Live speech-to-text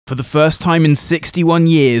For the first time in 61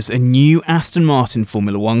 years, a new Aston Martin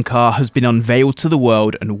Formula 1 car has been unveiled to the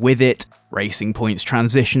world, and with it, Racing Point's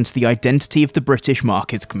transition to the identity of the British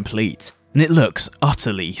marque is complete, and it looks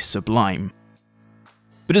utterly sublime.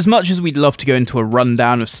 But as much as we'd love to go into a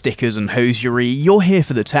rundown of stickers and hosiery, you're here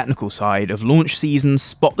for the technical side of launch season's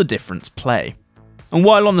Spot the Difference play. And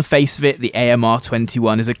while on the face of it, the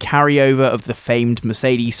AMR21 is a carryover of the famed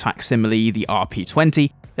Mercedes facsimile, the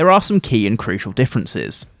RP20, there are some key and crucial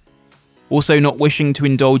differences. Also, not wishing to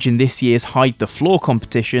indulge in this year's Hide the Floor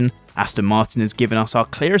competition, Aston Martin has given us our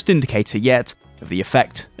clearest indicator yet of the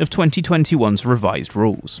effect of 2021's revised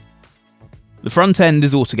rules. The front end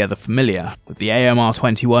is altogether familiar, with the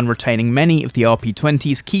AMR21 retaining many of the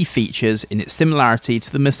RP20's key features in its similarity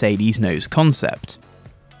to the Mercedes nose concept.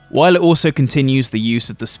 While it also continues the use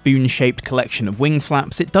of the spoon-shaped collection of wing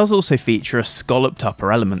flaps, it does also feature a scalloped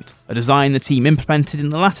upper element, a design the team implemented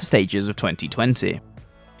in the latter stages of 2020.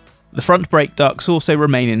 The front brake ducts also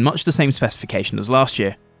remain in much the same specification as last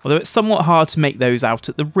year, although it's somewhat hard to make those out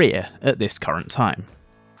at the rear at this current time.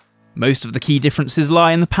 Most of the key differences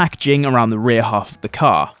lie in the packaging around the rear half of the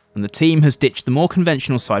car, and the team has ditched the more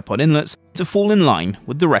conventional sidepod inlets to fall in line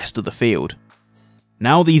with the rest of the field.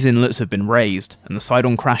 Now these inlets have been raised, and the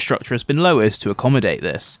side-on crash structure has been lowered to accommodate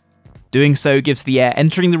this. Doing so gives the air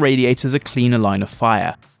entering the radiators a cleaner line of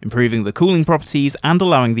fire, improving the cooling properties and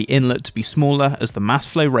allowing the inlet to be smaller as the mass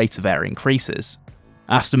flow rate of air increases.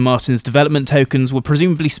 Aston Martin's development tokens were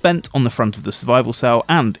presumably spent on the front of the survival cell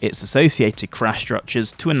and its associated crash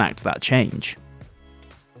structures to enact that change.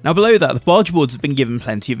 Now below that, the Bargeboards have been given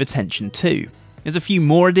plenty of attention too. There's a few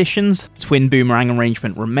more additions, the twin boomerang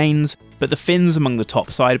arrangement remains, but the fins among the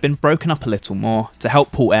top side have been broken up a little more to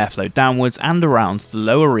help pull airflow downwards and around the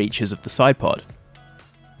lower reaches of the sidepod.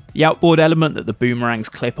 The outboard element that the boomerangs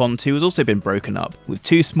clip onto has also been broken up, with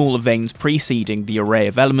two smaller vanes preceding the array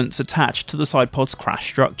of elements attached to the sidepod's crash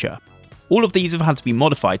structure. All of these have had to be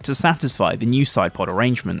modified to satisfy the new sidepod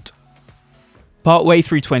arrangement. Partway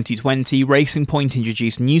through 2020, Racing Point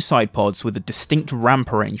introduced new sidepods with a distinct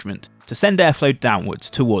ramp arrangement to send airflow downwards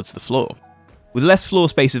towards the floor. With less floor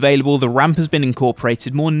space available, the ramp has been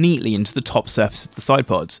incorporated more neatly into the top surface of the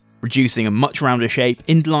sidepods, producing a much rounder shape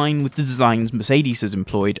in line with the designs Mercedes has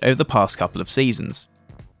employed over the past couple of seasons.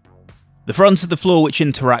 The front of the floor, which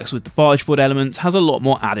interacts with the bargeboard elements, has a lot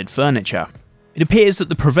more added furniture. It appears that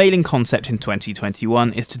the prevailing concept in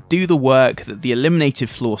 2021 is to do the work that the eliminated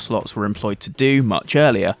floor slots were employed to do much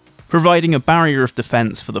earlier, providing a barrier of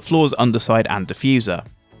defence for the floor's underside and diffuser.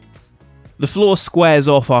 The floor squares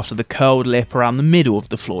off after the curled lip around the middle of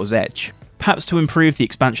the floor's edge, perhaps to improve the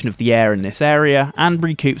expansion of the air in this area and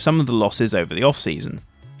recoup some of the losses over the off-season.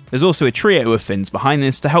 There's also a trio of fins behind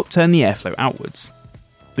this to help turn the airflow outwards.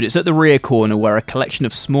 But it's at the rear corner where a collection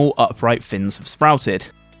of small upright fins have sprouted.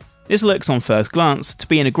 This looks on first glance to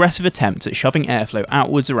be an aggressive attempt at shoving airflow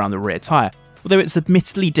outwards around the rear tyre, although it's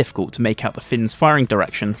admittedly difficult to make out the fin's firing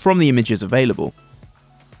direction from the images available.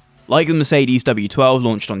 Like the Mercedes W12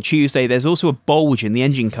 launched on Tuesday, there's also a bulge in the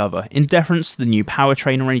engine cover in deference to the new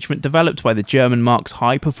powertrain arrangement developed by the German marque's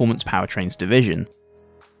High Performance Powertrains division.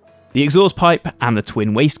 The exhaust pipe and the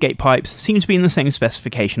twin wastegate pipes seem to be in the same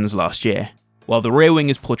specification as last year, while the rear wing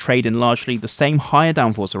is portrayed in largely the same higher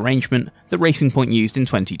downforce arrangement that Racing Point used in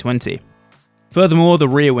 2020. Furthermore, the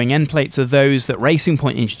rear wing end plates are those that Racing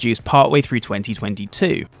Point introduced partway through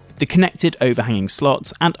 2022, the connected overhanging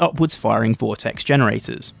slots and upwards firing vortex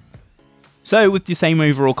generators. So, with the same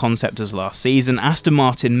overall concept as last season, Aston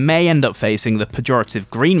Martin may end up facing the pejorative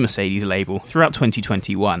green Mercedes label throughout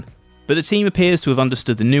 2021, but the team appears to have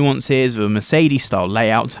understood the nuances of a Mercedes-style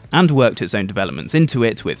layout and worked its own developments into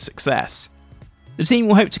it with success. The team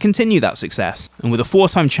will hope to continue that success, and with a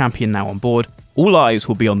four-time champion now on board, all eyes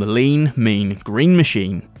will be on the lean, mean, green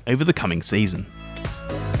machine over the coming season.